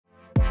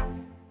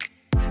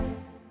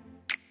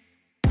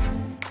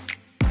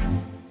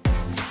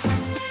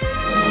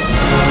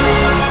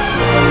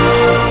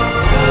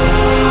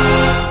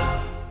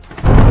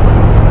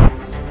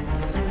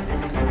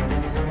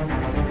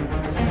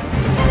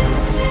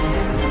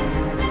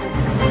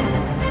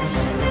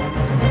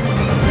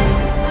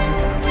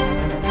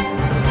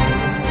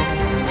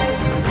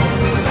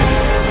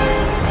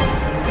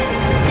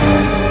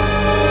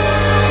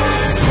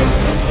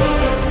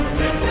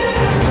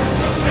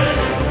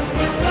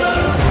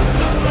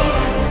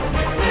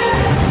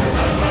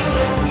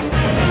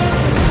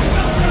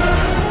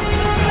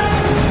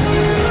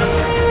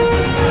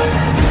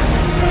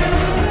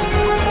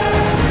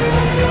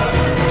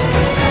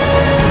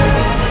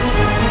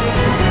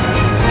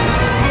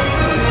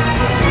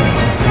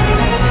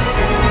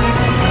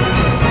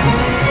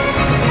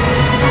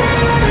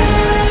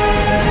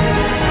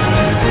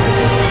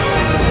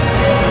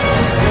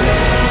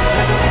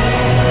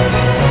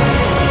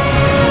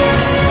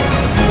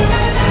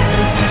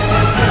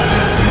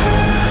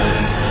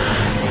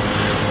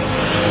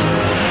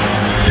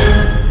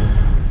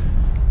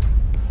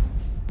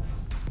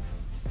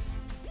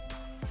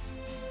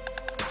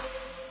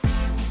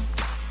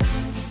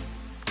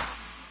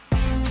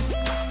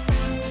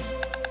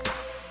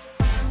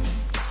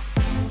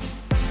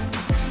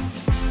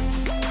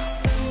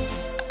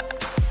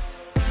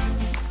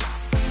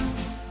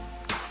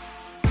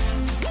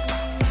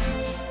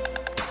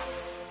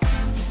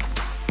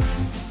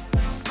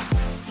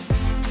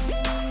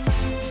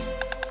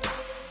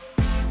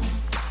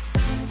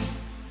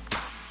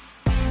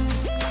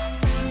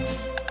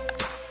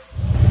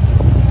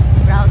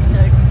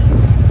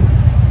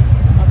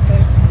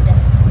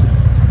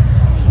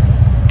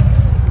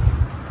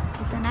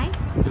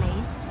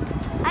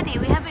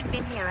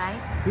here,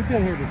 right? We've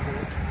been here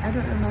before. I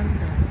don't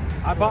remember.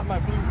 I bought my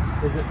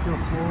food. Does it feel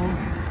swollen?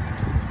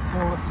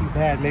 No, not too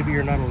bad. Maybe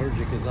you're not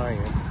allergic as I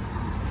am.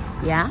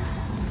 Yeah?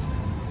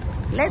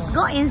 Let's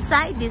go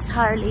inside this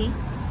Harley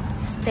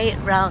State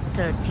Route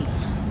 30.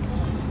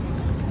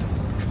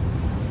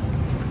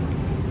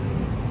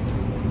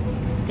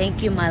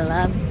 Thank you, my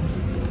love.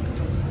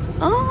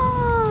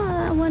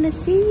 Oh, I want to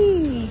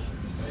see.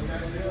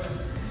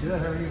 Good,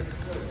 how are you?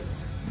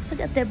 Look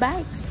at their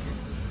bikes.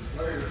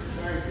 I'm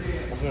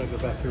going to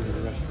go back here to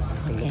the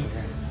restaurant. Okay.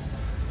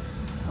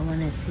 I want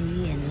to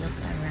see and look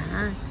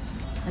around.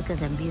 Look at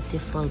the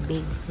beautiful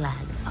big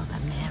flag of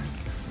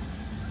America.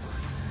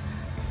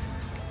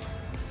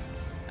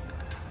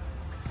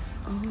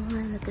 Oh,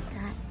 look at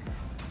that.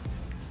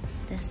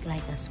 That's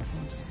like a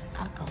sports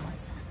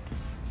Kawasaki.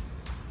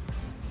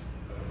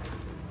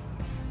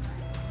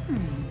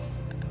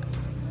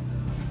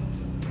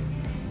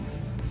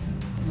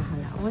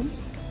 Mahalaon.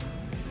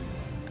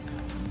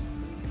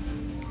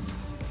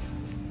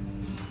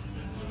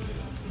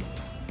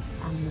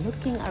 I'm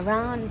looking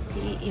around,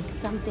 see if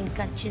something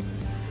catches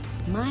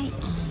my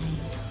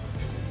eyes.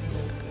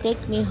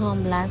 Take me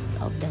home last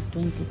of the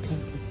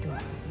 2022.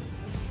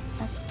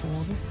 That's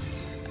cool.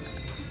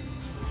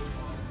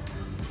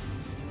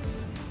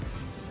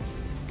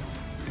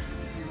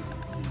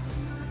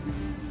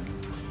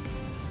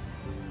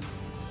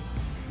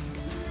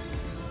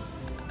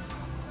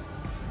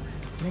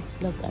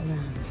 Let's look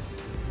around.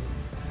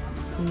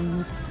 See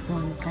which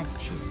one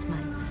catches my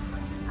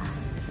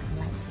eyes. I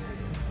like that.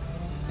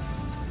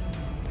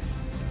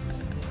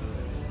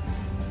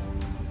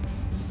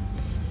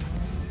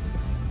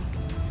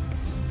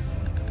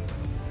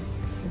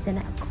 Isn't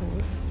that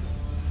cool?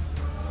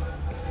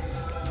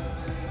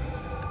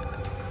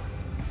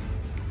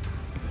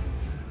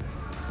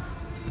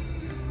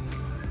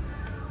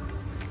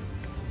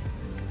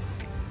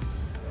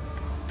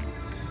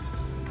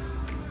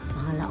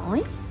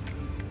 Mahalaon?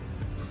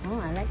 Oh,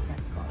 I like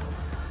that car.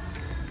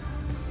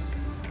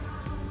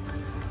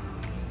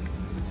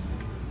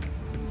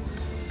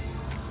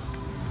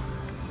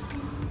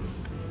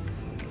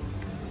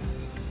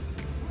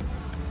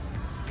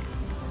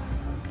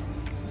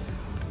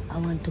 I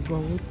want to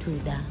go to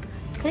the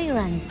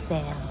clearance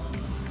sale.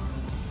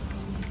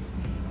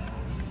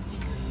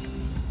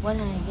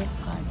 100 gift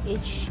card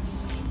each.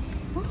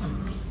 Oh.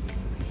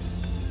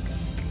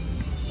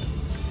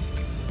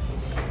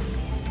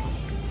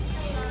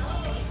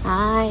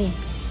 Hi.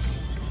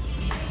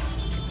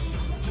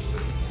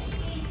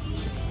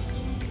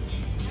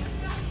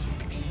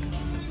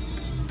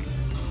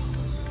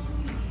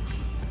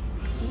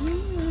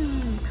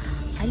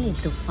 I need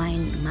to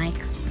find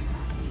Mike's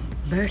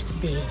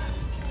birthday.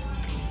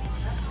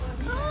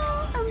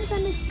 Oh, I'm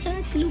gonna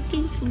start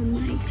looking for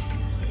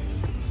Mike's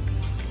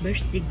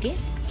birthday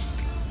gift.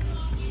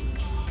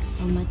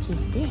 How much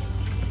is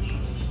this?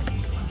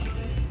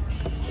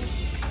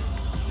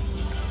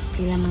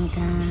 Pila man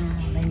ka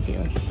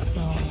 28.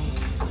 So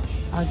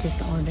I'll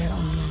just order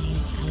online.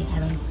 I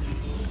don't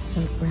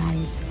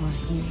surprise for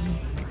him.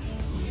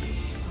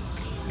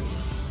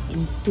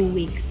 In 2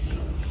 weeks,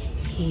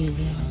 he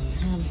will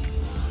have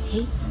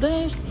his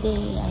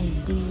birthday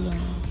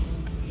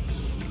ideas.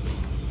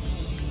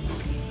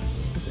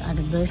 These are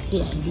the birthday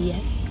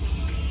ideas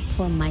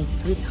for my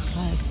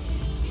sweetheart.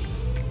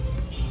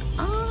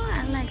 Oh,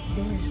 I like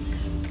this.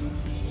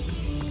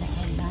 The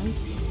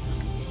advance.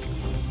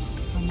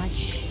 How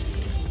much?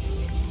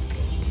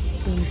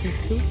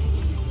 22.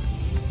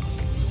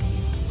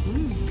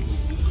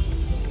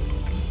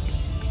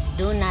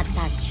 Do not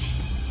touch.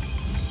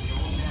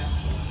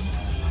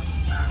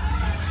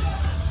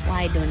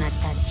 Why do not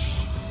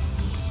touch?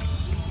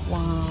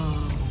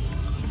 Wow.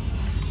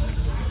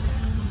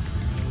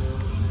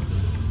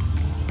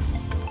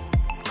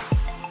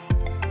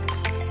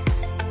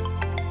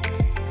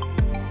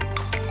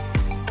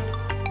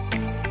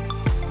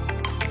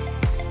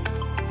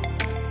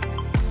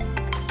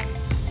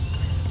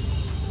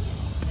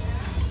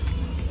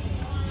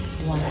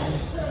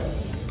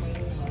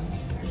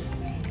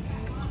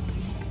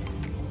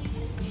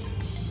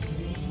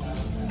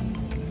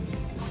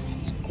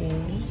 It's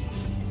cool.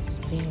 It's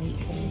very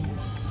cool.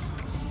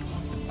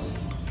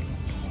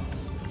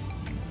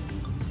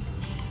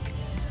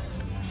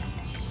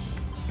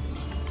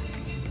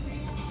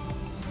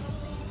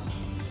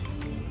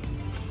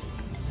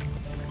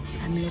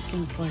 I'm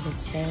looking for the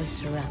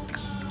sales rack.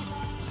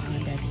 Oh,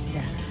 that's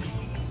the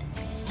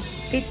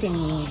fitting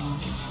room.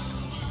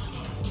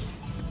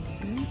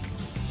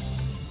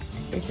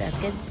 These are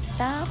good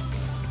stuff.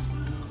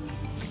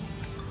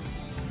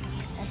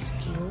 That's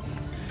cute.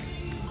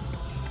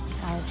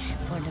 Couch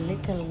for the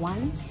little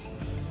ones.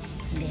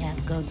 They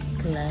have good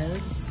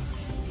clothes.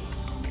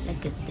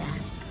 Look at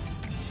that.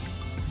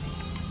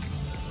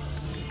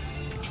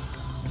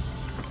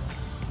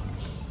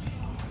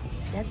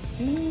 That's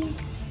me.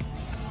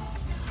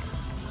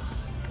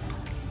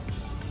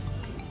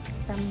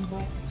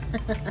 Tambo.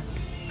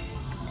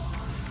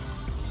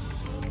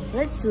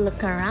 Let's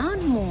look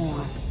around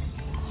more.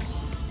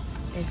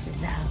 This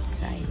is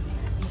outside.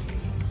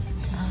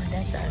 Oh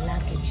That's our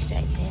luggage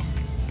right there.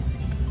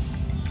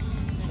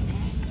 That's our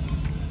bag.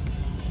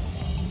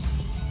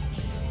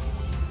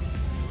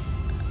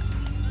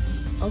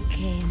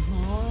 Okay,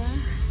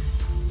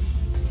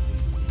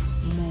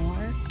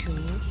 more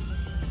too.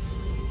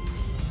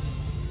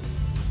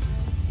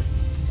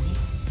 It's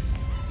nice.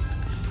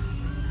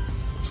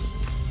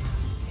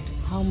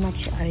 How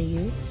much are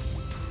you?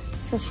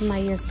 Sus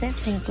Mayosef,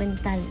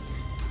 53.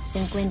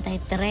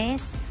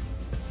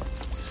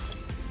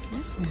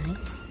 That's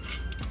nice.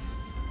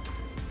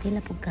 Pila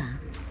po ka?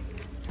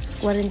 Sus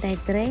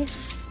 43.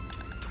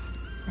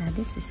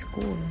 This is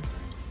cool.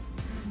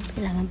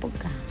 Kailangan po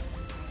ka.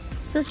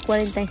 Sus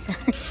 46.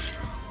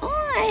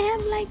 Oh, I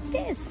have like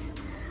this.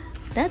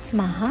 That's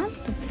mahal.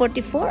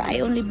 44. I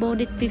only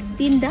bought it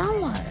 $15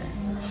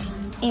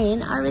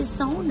 in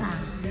Arizona.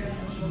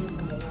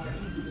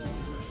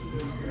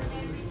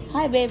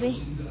 Hi,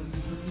 baby.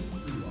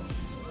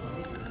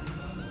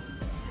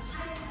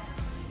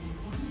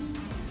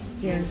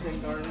 Here.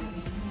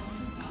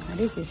 Oh,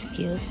 this is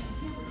cute.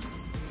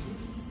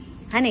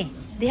 Honey,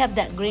 do you have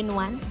that green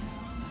one?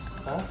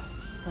 Huh?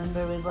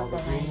 Remember we bought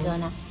that in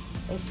Arizona?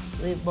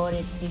 We bought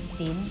it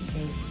 15.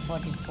 It's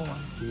 44.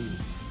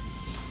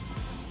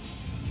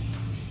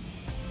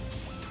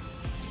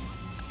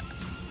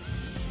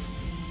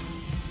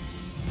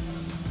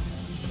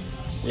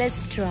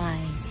 Let's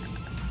try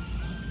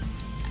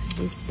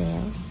this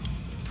sale.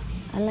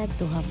 I like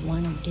to have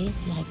one of these,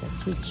 like a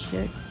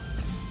sweatshirt.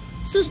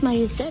 Sus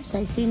Mayosef,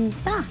 sa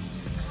sinta.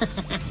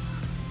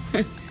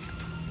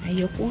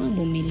 Ayoko nga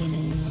bumili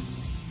ng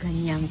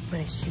ganyang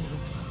presyo.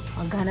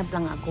 Maghanap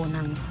lang ako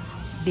ng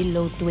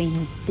below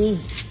 20.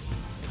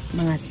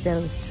 Mga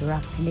sales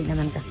rack. Hindi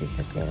naman kasi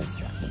sa sales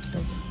rack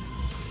ito.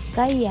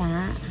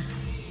 Kaya,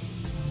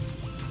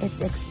 it's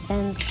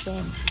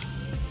expensive.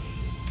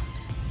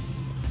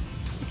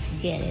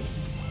 Get it.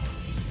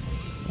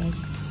 There's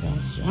the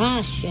sales rack.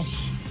 Ah,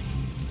 shush.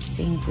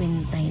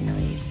 59.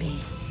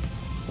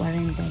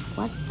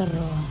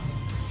 44.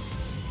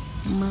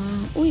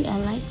 Uy, I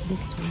like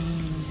this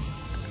one.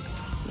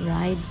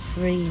 Ride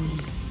free.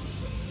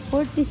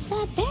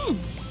 47.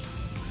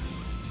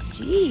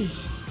 Gee.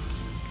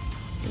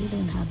 They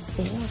don't have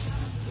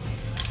sales.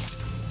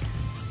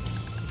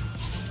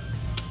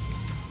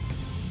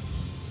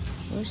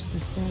 Where's the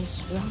sales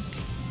rack?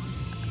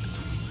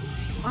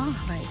 Ah,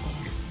 right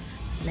there.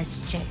 Let's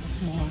check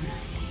more.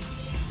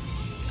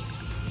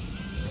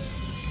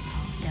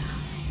 Yeah.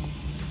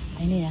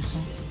 I need a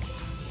hat.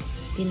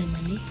 Pila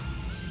money?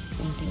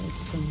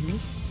 28 only.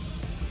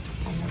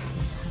 I like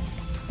this hat.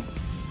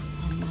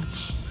 How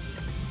much?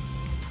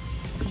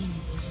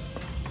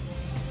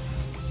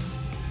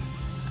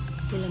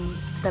 Pila mo?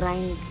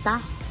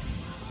 30.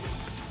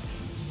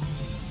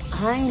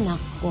 Ay,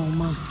 nako,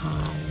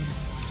 mahal.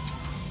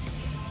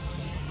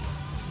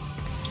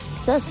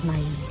 Sus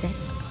Mayosef.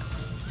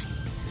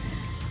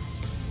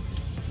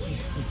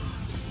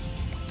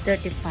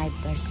 35%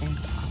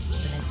 off.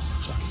 Let's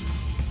check.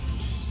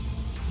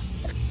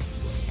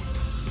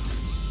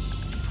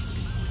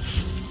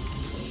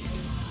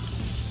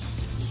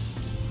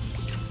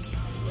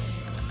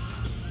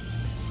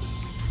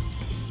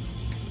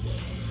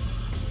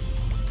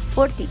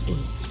 $48.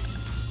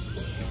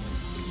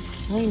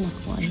 Ay,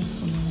 naku, ayaw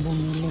ko nang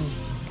bumili.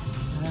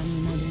 Marami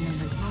na din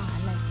naman. Oh, I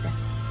like that.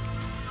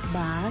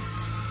 But,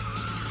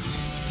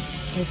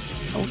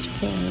 it's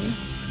okay.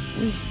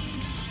 Uy.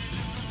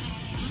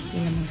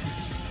 Ilan mo ka?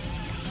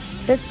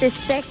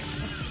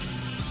 56.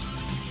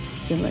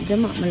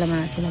 Jama,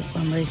 malaman na sila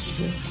pang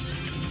ratio.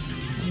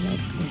 I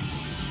like this.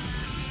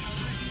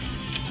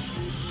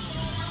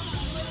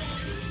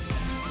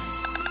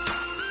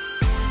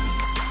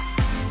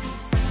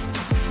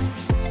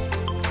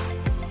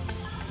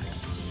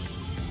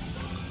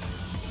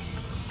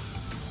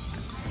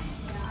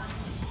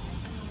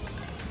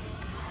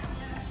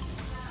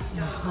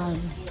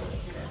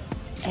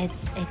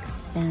 It's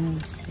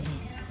expensive.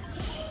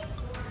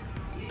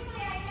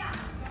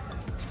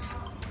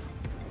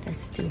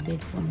 That's too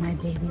big for my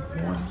baby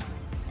boy.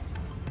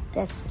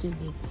 That's too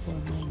big for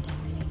my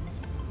darling.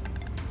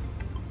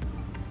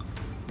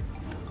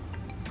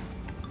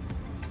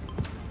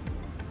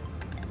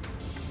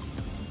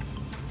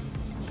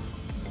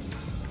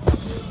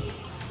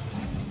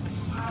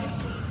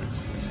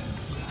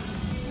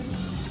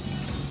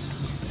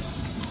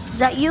 Is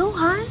that you,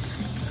 hon?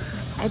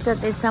 I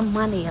thought it's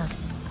somebody else.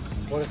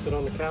 Want to sit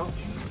on the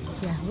couch?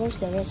 Yeah, where's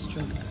the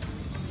restroom?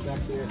 Back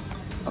there.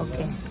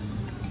 Okay.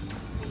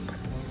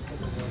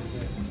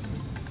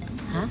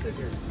 Huh? Sit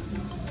here.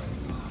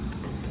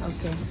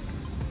 Okay.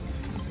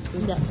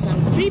 We got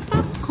some free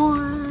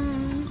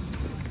popcorn.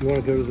 You want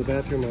to go to the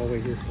bathroom? I'll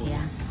wait here for you.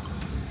 Yeah.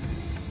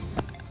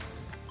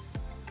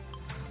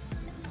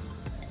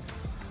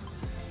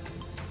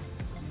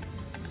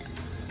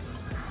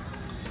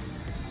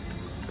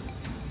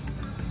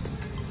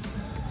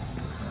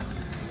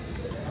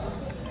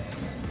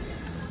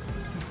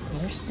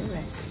 Where's the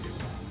rest?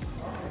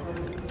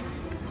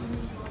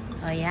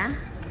 Oh yeah?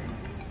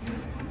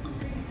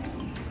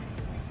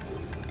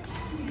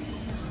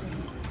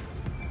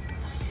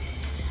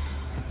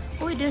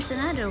 Oh, there's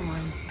another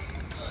one.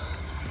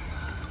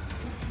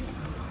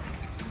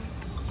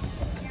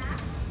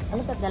 Oh,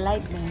 look at the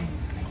lightning.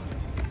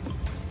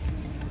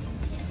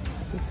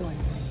 This one.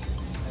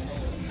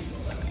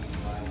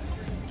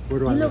 Where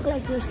do You I look look?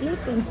 like you're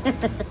sleeping.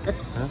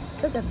 Huh?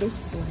 Look at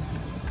this one.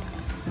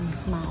 This one,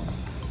 smile.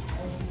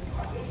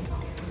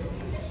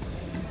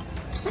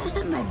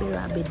 My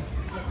beloved.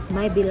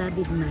 My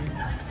beloved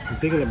man. I'm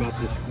thinking about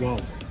this wall.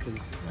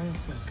 Let me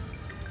see.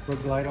 Put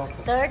the light off.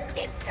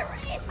 33,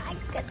 my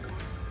goodness.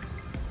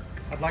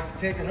 I'd like to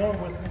take it home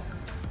with me.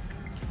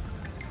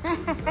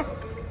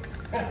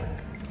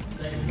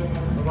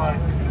 Bye-bye.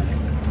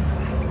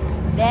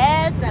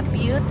 There's a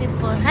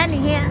beautiful honey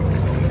here.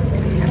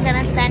 I'm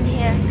gonna stand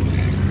here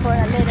for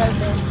a little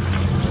bit.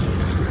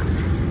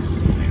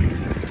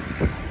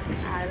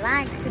 I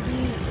like to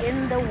be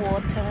in the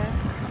water.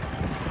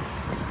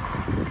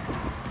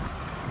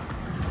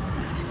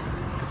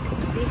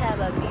 We have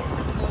a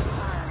beautiful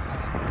farm.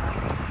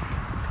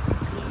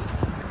 See?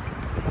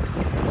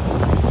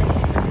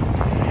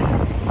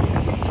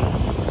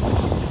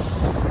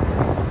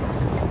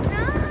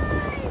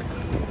 Nice!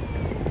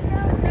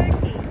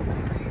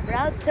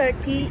 Route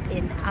 30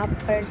 in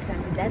Upper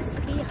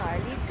Sandusky,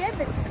 Harley,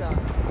 Davidson.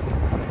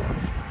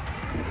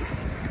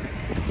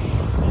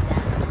 See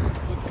that?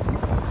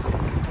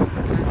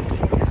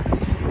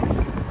 Beautiful.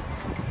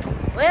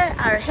 We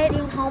are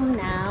heading home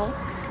now.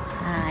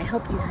 I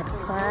hope you had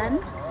fun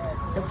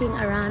looking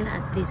around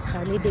at this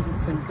Harley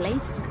Davidson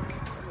place.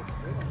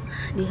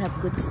 They have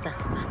good stuff,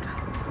 but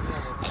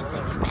it's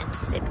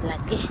expensive,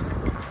 lucky.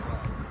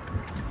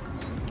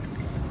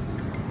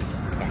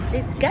 That's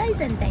it,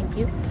 guys, and thank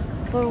you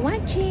for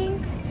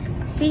watching.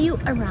 See you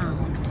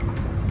around.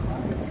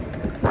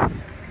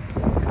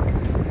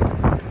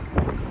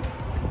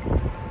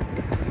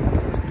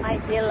 My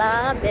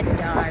beloved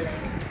darling.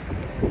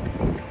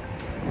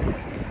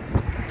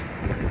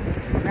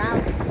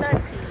 Route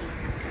 30.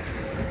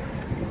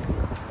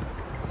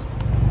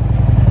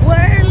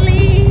 We're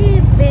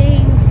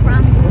leaving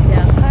from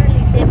the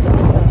Harley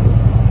Davidson.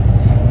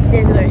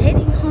 Then we're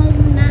heading